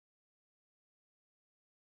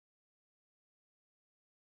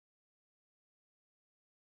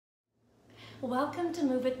Welcome to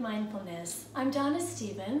Move with Mindfulness. I'm Donna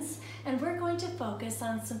and we're going to focus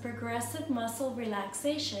on some progressive muscle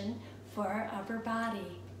relaxation for our upper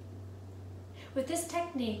body. With this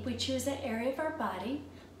technique, we choose an area of our body,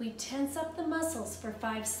 we tense up the muscles for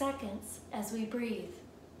 5 seconds as we breathe,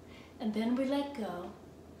 and then we let go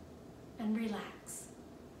and relax.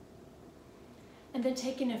 And then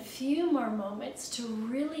taking a few more moments to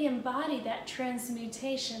really embody that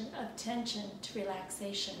transmutation of tension to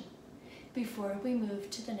relaxation before we move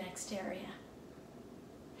to the next area.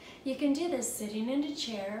 You can do this sitting in a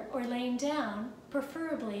chair or laying down,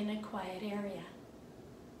 preferably in a quiet area.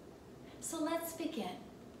 So let's begin.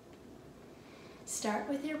 Start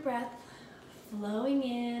with your breath flowing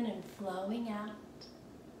in and flowing out.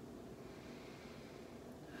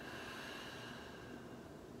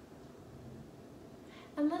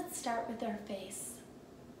 And let's start with our face.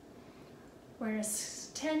 We're going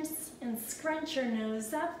to tense and scrunch our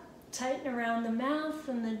nose up, tighten around the mouth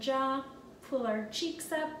and the jaw, pull our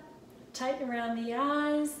cheeks up, tighten around the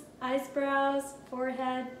eyes, eyebrows,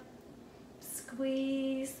 forehead,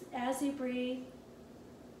 squeeze as you breathe,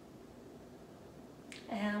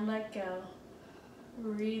 and let go,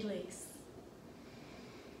 release.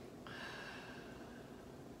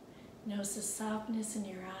 Notice the softness in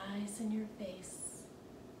your eyes and your face.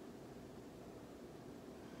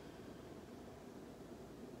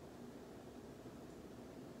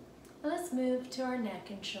 Let's move to our neck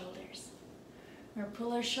and shoulders. We're going to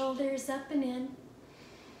pull our shoulders up and in.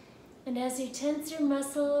 And as you tense your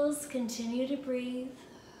muscles, continue to breathe.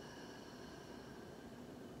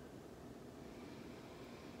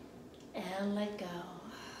 And let go.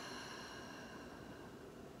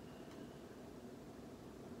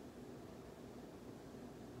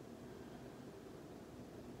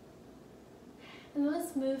 And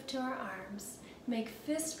let's move to our arms. Make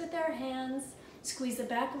fists with our hands. Squeeze the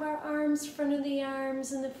back of our arms, front of the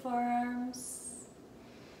arms, and the forearms.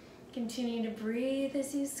 Continue to breathe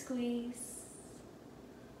as you squeeze.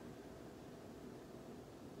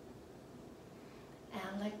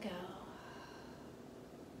 And let go.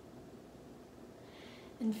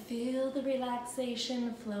 And feel the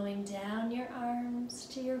relaxation flowing down your arms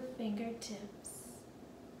to your fingertips.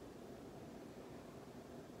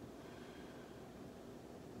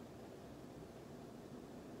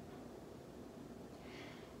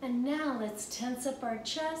 And now let's tense up our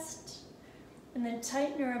chest and then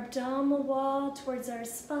tighten our abdominal wall towards our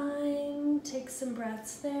spine. Take some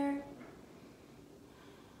breaths there.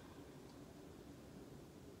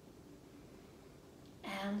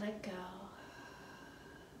 And let go.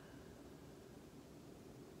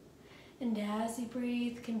 And as you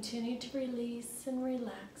breathe, continue to release and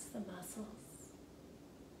relax the muscles.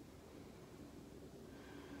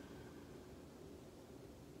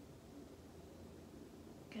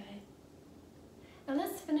 And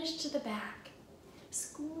let's finish to the back.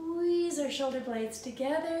 Squeeze our shoulder blades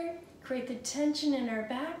together, create the tension in our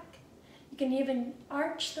back. You can even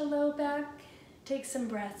arch the low back. Take some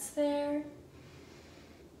breaths there.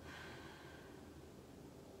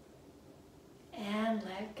 And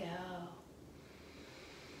let go.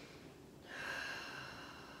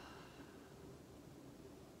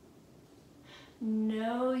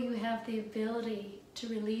 Know you have the ability to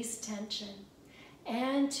release tension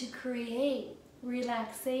and to create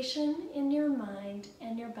relaxation in your mind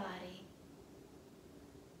and your body.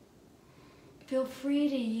 Feel free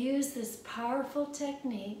to use this powerful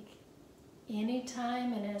technique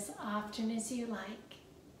anytime and as often as you like.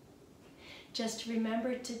 Just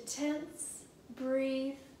remember to tense,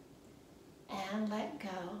 breathe, and let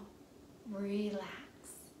go. Relax.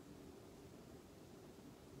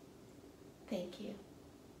 Thank you.